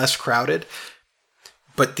are less crowded,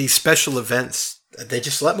 but these special events, they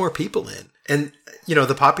just let more people in, and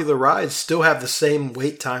the popular rides still have the same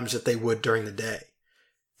wait times that they would during the day.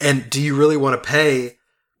 And do you really want to pay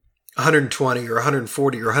 $120 or $140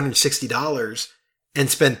 or $160 and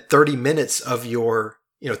spend 30 minutes of your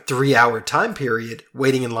 3-hour time period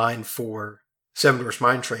waiting in line for Seven Dwarfs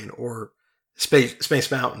Mine Train or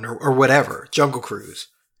Space Mountain or whatever, Jungle Cruise?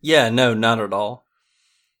 Yeah, no, not at all.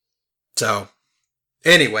 So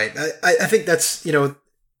anyway, I think that's,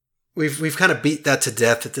 we've kind of beat that to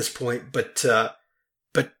death at this point, but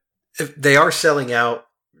if they are selling out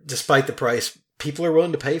despite the price. People are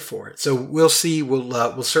willing to pay for it. So we'll see.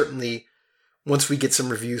 We'll certainly, once we get some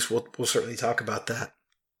reviews, we'll certainly talk about that.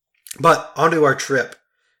 But onto our trip.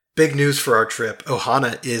 Big news for our trip.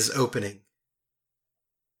 Ohana is opening.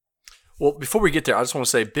 Well, before we get there, I just want to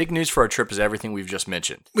say big news for our trip is everything we've just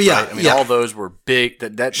mentioned. Well, yeah, right? I mean, yeah. all those were big.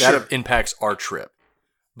 That Sure. impacts our trip.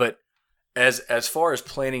 But as far as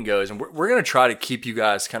planning goes, and we're going to try to keep you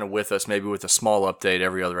guys kind of with us, maybe with a small update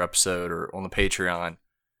every other episode or on the Patreon.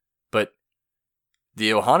 But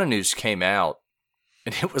the Ohana news came out,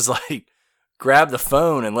 and it was like, grab the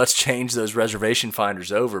phone and let's change those reservation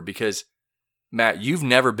finders over because, Matt, you've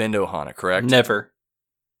never been to Ohana, correct? Never.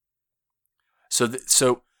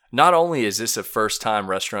 So not only is this a first-time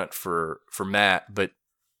restaurant for Matt, but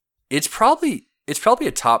it's probably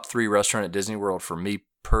a top 3 restaurant at Disney World for me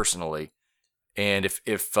personally. And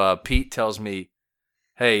if Pete tells me,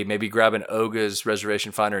 hey, maybe grab an Oga's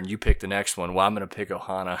reservation finder and you pick the next one, well, I'm going to pick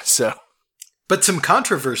Ohana. So. But some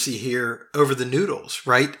controversy here over the noodles,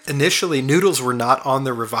 right? Initially, noodles were not on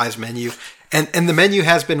the revised menu, and the menu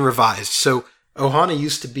has been revised. So Ohana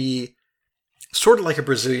used to be sort of like a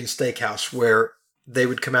Brazilian steakhouse where they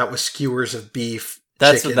would come out with skewers of beef,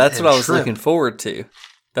 That's chicken, what and I was shrimp. looking forward to.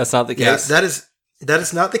 That's not the Yeah, case. that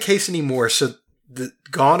is not the case anymore. So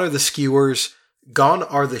gone are the skewers, gone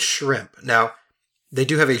are the shrimp. Now, they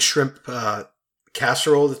do have a shrimp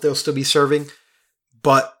casserole that they'll still be serving,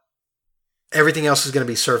 but everything else is going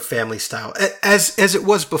to be served family style. As it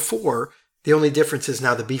was before, the only difference is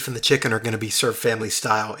now the beef and the chicken are going to be served family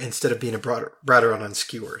style instead of being brought around on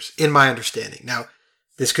skewers, in my understanding. Now,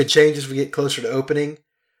 this could change as we get closer to opening,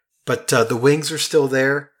 but the wings are still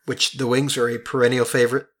there, which the wings are a perennial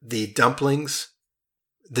favorite. The dumplings,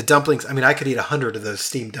 I mean, I could eat 100 of those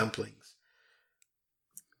steamed dumplings.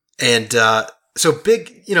 And so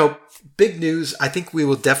big news. I think we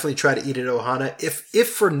will definitely try to eat at Ohana, if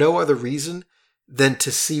for no other reason than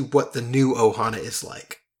to see what the new Ohana is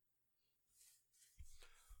like.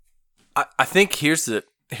 I think here's the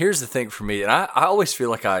thing for me, and I always feel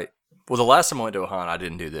like the last time I went to Ohana, I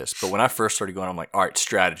didn't do this, but when I first started going, I'm like, all right,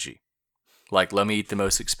 strategy. Like, let me eat the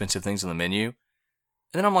most expensive things on the menu. And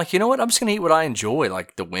then I'm like, you know what? I'm just going to eat what I enjoy.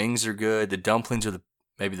 Like, the wings are good. The dumplings are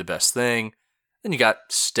maybe the best thing. Then you got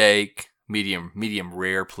steak, medium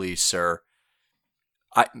rare, please, sir.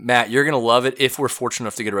 Matt, you're going to love it if we're fortunate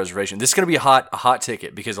enough to get a reservation. This is going to be a hot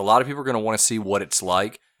ticket because a lot of people are going to want to see what it's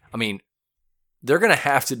like. I mean, they're going to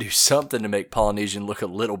have to do something to make Polynesian look a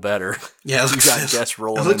little better. Yeah, you got guests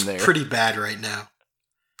rolling it looks in there. pretty bad right now.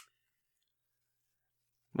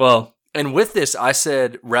 Well, and with this, I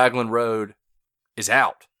said Raglan Road is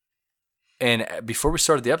out. And before we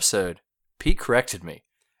started the episode, Pete corrected me.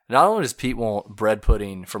 Not only does Pete want bread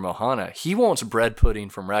pudding from Ohana, he wants bread pudding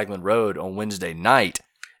from Raglan Road on Wednesday night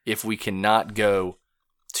if we cannot go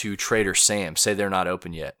to Trader Sam's. Say they're not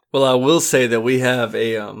open yet. I will say that we have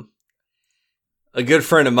a good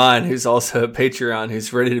friend of mine who's also a Patreon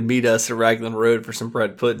who's ready to meet us at Raglan Road for some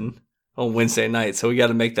bread pudding on Wednesday night. So we got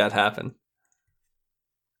to make that happen.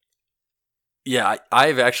 Yeah,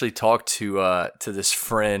 I've actually talked to this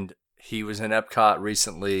friend. He was in Epcot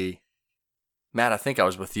recently. Matt, I think I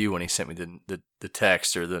was with you when he sent me the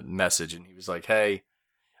text or the message, and he was like, "Hey,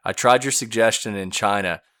 I tried your suggestion in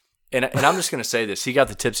China," and I'm just going to say this: he got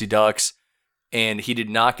the Tipsy Ducks, and he did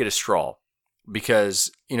not get a straw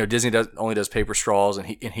because Disney only does paper straws, and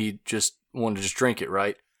he just wanted to just drink it,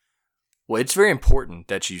 right? Well, it's very important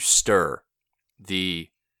that you stir the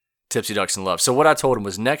Tipsy Ducks in Love. So what I told him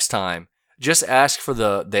was next time, just ask for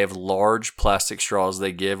they have large plastic straws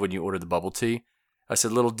they give when you order the bubble tea. I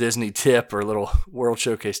said little Disney tip or little World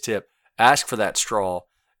Showcase tip. Ask for that straw,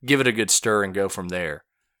 give it a good stir, and go from there.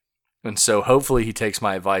 And so hopefully he takes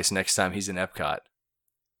my advice next time he's in Epcot.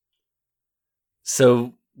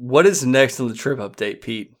 So what is next on the trip update,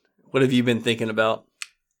 Pete? What have you been thinking about?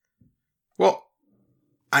 Well,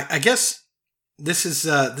 I guess this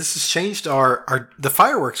has changed the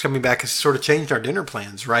fireworks coming back has sort of changed our dinner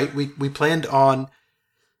plans, right? We planned on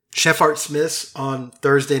Chef Art Smith's on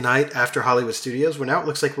Thursday night after Hollywood Studios. Well, now it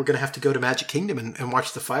looks like we're going to have to go to Magic Kingdom and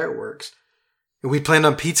watch the fireworks. And we planned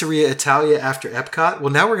on Pizzeria Italia after Epcot. Well,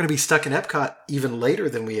 now we're going to be stuck in Epcot even later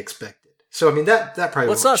than we expected. So, I mean, that probably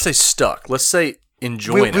Let's not say stuck. Let's say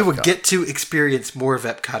enjoying we Epcot. would get to experience more of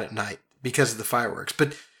Epcot at night because of the fireworks.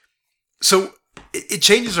 But so it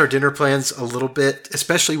changes our dinner plans a little bit,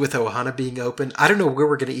 especially with Ohana being open. I don't know where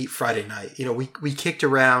we're going to eat Friday night. We kicked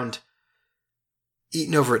around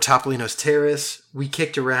eating over at Topolino's Terrace. We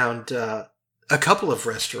kicked around a couple of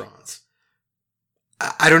restaurants.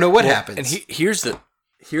 I don't know what happens. And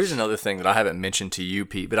here's another thing that I haven't mentioned to you,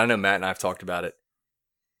 Pete, but I know Matt and I have talked about it.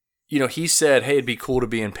 He said, hey, it'd be cool to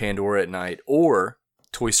be in Pandora at night or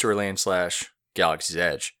Toy Story Land / Galaxy's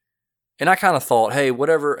Edge. And I kind of thought, hey,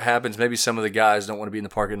 whatever happens, maybe some of the guys don't want to be in the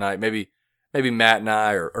park at night. Maybe Matt and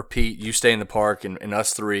I or Pete, you stay in the park and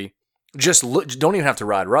us three just don't even have to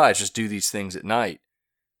ride rides, just do these things at night.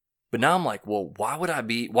 But now I'm like, well, why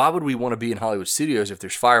would we want to be in Hollywood Studios if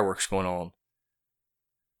there's fireworks going on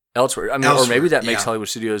elsewhere? I mean, or maybe that makes Hollywood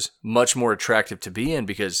Studios much more attractive to be in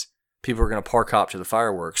because people are going to park hop to the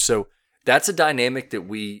fireworks. So that's a dynamic that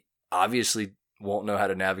we obviously won't know how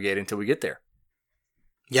to navigate until we get there.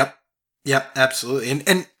 Yep, absolutely.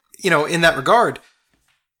 And in that regard,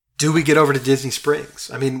 do we get over to Disney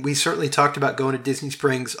Springs? I mean, we certainly talked about going to Disney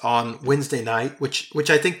Springs on Wednesday night, which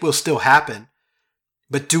I think will still happen.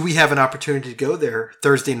 But do we have an opportunity to go there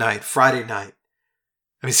Thursday night, Friday night?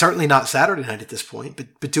 I mean, certainly not Saturday night at this point,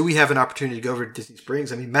 but do we have an opportunity to go over to Disney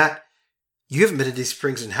Springs? I mean, Matt, you haven't been to Disney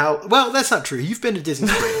Springs in how... Well, that's not true. You've been to Disney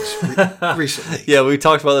Springs recently. Yeah, we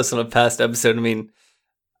talked about this on a past episode. I mean,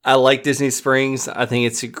 I like Disney Springs. I think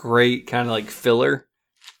it's a great kind of like filler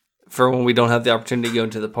for when we don't have the opportunity to go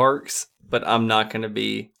into the parks. But I'm not going to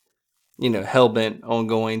be, hell-bent on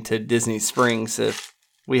going to Disney Springs if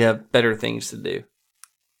we have better things to do.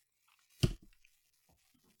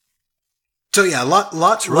 So yeah, a lot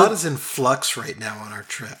is in flux right now on our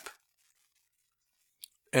trip.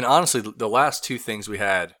 And honestly, the last two things we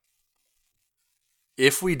had,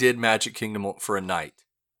 if we did Magic Kingdom for a night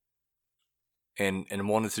and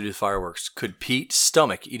wanted to do fireworks, could Pete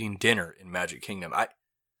stomach eating dinner in Magic Kingdom?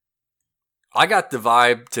 I got the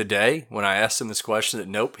vibe today when I asked him this question that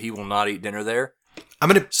nope, he will not eat dinner there.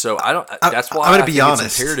 That's why I'm gonna be honest.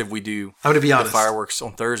 It's imperative we do the fireworks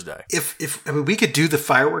on Thursday. If we could do the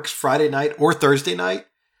fireworks Friday night or Thursday night,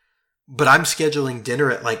 but I'm scheduling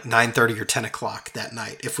dinner at like 9:30 or 10 o'clock that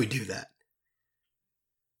night if we do that.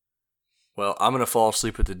 Well, I'm gonna fall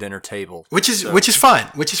asleep at the dinner table, which is fine.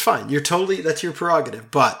 That's your prerogative.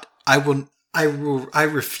 But I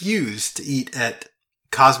refuse to eat at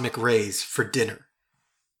Cosmic Rays for dinner.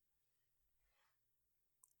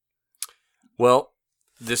 Well,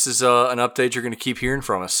 this is an update you're going to keep hearing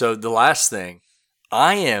from us. So the last thing,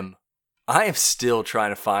 I am still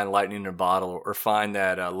trying to find lightning in a bottle or find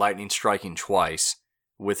that lightning striking twice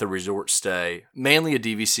with a resort stay, mainly a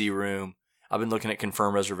DVC room. I've been looking at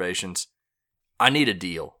confirmed reservations. I need a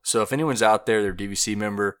deal. So if anyone's out there, they're a DVC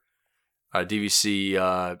member, a DVC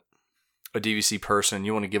person,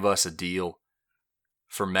 you want to give us a deal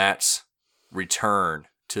for Matt's return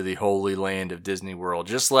to the holy land of Disney World,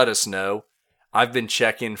 just let us know. I've been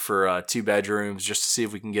checking for 2 bedrooms just to see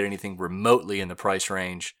if we can get anything remotely in the price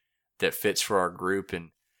range that fits for our group.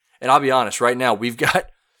 And I'll be honest, right now we've got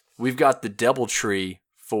the DoubleTree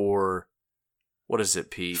for, what is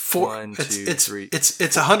it, Pete? It's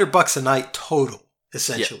 $100 a night total,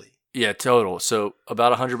 essentially. Yeah, total. So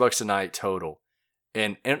about $100 a night total,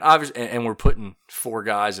 and obviously, and we're putting 4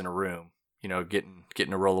 guys in a room.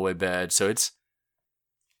 getting a rollaway bed. So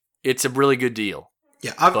it's a really good deal.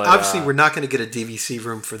 Yeah, obviously we're not going to get a DVC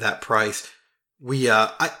room for that price.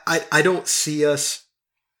 I don't see us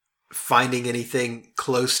finding anything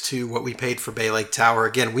close to what we paid for Bay Lake Tower.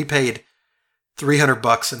 Again, we paid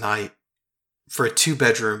 $300 a night for a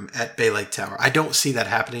 2-bedroom at Bay Lake Tower. I don't see that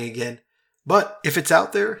happening again. But if it's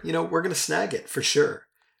out there, we're going to snag it for sure.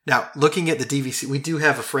 Now, looking at the DVC, we do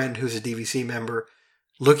have a friend who's a DVC member.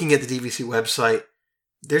 Looking at the DVC website,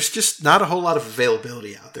 there's just not a whole lot of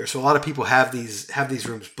availability out there. So a lot of people have these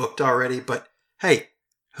rooms booked already. But hey,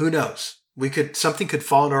 who knows? Something could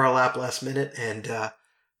fall in our lap last minute, and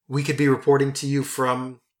we could be reporting to you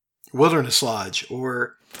from Wilderness Lodge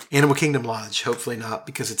or Animal Kingdom Lodge. Hopefully not,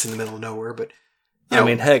 because it's in the middle of nowhere. But I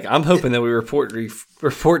mean, heck, I'm hoping that we report to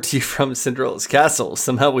you from Cinderella's castle.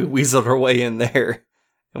 Somehow we weaseled our way in there,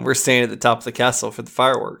 and we're staying at the top of the castle for the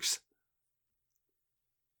fireworks.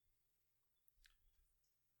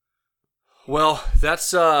 Well,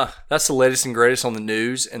 that's the latest and greatest on the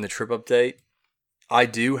news and the trip update. I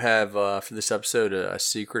do have for this episode a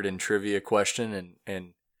secret and trivia question,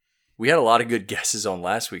 and we had a lot of good guesses on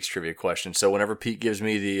last week's trivia question. So whenever Pete gives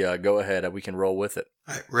me the go ahead, we can roll with it.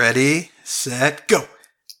 All right, ready, set, go.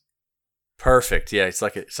 Perfect. Yeah, it's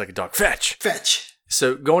like a dog. Fetch.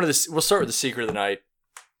 So going to this, we'll start with the secret of the night.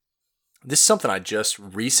 This is something I just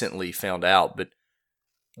recently found out, but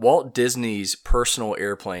Walt Disney's personal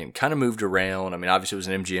airplane kind of moved around. I mean, obviously it was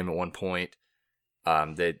an MGM at one point.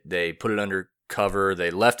 They put it under cover. They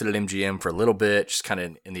left it at MGM for a little bit, just kind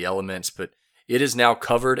of in the elements, but it is now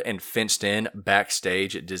covered and fenced in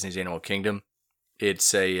backstage at Disney's Animal Kingdom. It's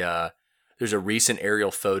there's a recent aerial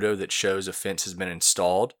photo that shows a fence has been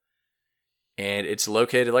installed, and it's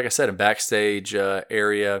located, like I said, a backstage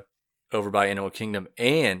area over by Animal Kingdom.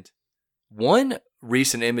 And one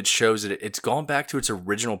recent image shows that it's gone back to its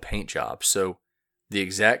original paint job, so the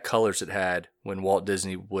exact colors it had when Walt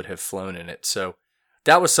Disney would have flown in it. So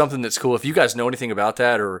that was something that's cool. If you guys know anything about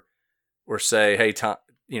that, or say, hey, Tom,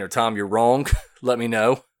 you're wrong, let me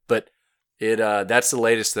know. But that's the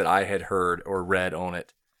latest that I had heard or read on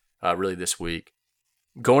it, really this week.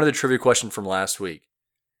 Going to the trivia question from last week,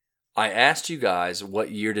 I asked you guys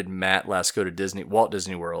what year did Matt last go to Walt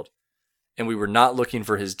Disney World, and we were not looking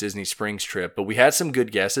for his Disney Springs trip, but we had some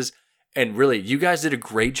good guesses. And really, you guys did a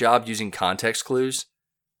great job using context clues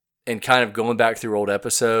and kind of going back through old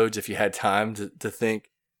episodes if you had time to think,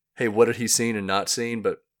 hey, what had he seen and not seen?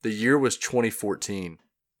 But the year was 2014.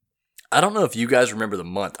 I don't know if you guys remember the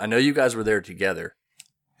month. I know you guys were there together.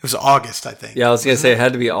 It was August, I think. Yeah, I was going to say it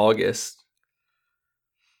had to be August.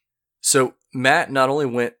 So Matt not only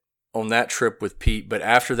went on that trip with Pete, but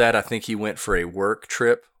after that, I think he went for a work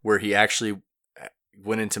trip where he actually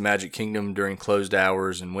went into Magic Kingdom during closed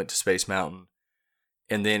hours and went to Space Mountain.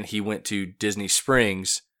 And then he went to Disney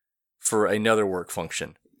Springs for another work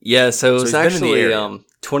function. Yeah, so it was actually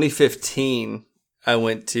 2015 I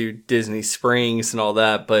went to Disney Springs and all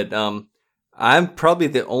that, but I'm probably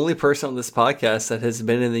the only person on this podcast that has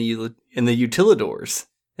been in the Utilidors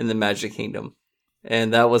in the Magic Kingdom.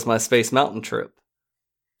 And that was my Space Mountain trip.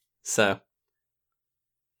 So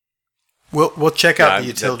We'll check out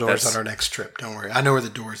the Utilidors on our next trip. Don't worry. I know where the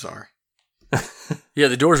doors are. Yeah,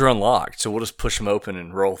 the doors are unlocked, so we'll just push them open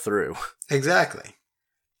and roll through. Exactly.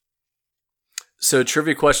 So,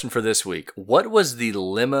 trivia question for this week. What was the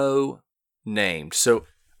limo named? Or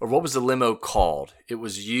what was the limo called? It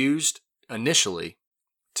was used initially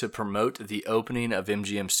to promote the opening of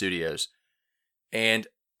MGM Studios. And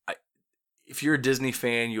if you're a Disney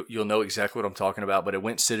fan, you'll know exactly what I'm talking about, but it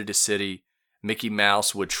went city to city. Mickey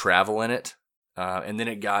Mouse would travel in it, and then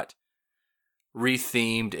it got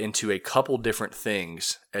rethemed into a couple different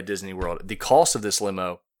things at Disney World. The cost of this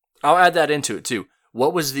limo, I'll add that into it too.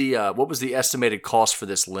 What was the estimated cost for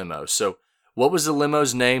this limo? So, what was the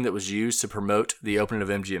limo's name that was used to promote the opening of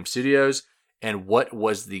MGM Studios, and what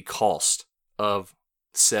was the cost of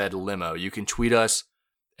said limo? You can tweet us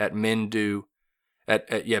at Mindu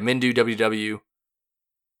WW,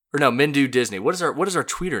 or no, Mindu Disney. What is our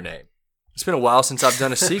Twitter name? It's been a while since I've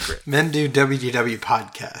done a secret. Mindu WDW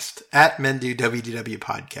Podcast. At Mindu WDW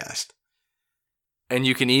Podcast. And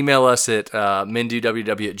you can email us at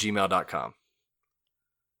minduww@gmail.com.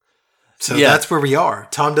 So that's where we are.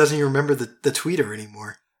 Tom doesn't even remember the tweeter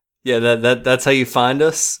anymore. Yeah, that's how you find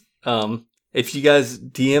us. If you guys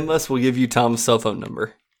DM us, we'll give you Tom's cell phone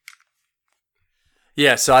number.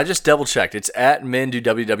 Yeah, so I just double checked. It's at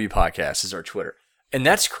MinduWW Podcast is our Twitter. And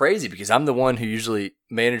that's crazy because I'm the one who usually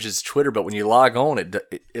manages Twitter, but when you log on, it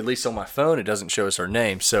at least on my phone, it doesn't show us our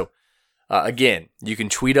name. So, again, you can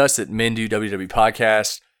tweet us at MinduWW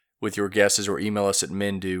Podcast with your guesses or email us at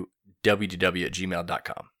MinduWW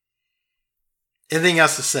mendowwdw@gmail.com. Anything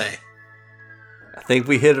else to say? I think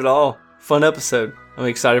we hit it all. Fun episode. I'm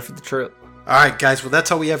excited for the trip. All right, guys. Well,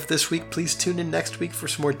 that's all we have for this week. Please tune in next week for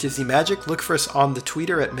some more Disney magic. Look for us on the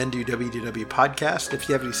Twitter at MenduWDW Podcast. If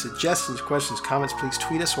you have any suggestions, questions, comments, please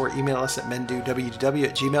tweet us or email us at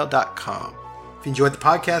mendowwdw@gmail.com. If you enjoyed the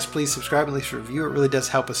podcast, please subscribe and leave a review. It really does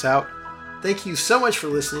help us out. Thank you so much for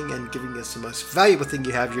listening and giving us the most valuable thing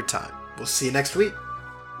you have, your time. We'll see you next week.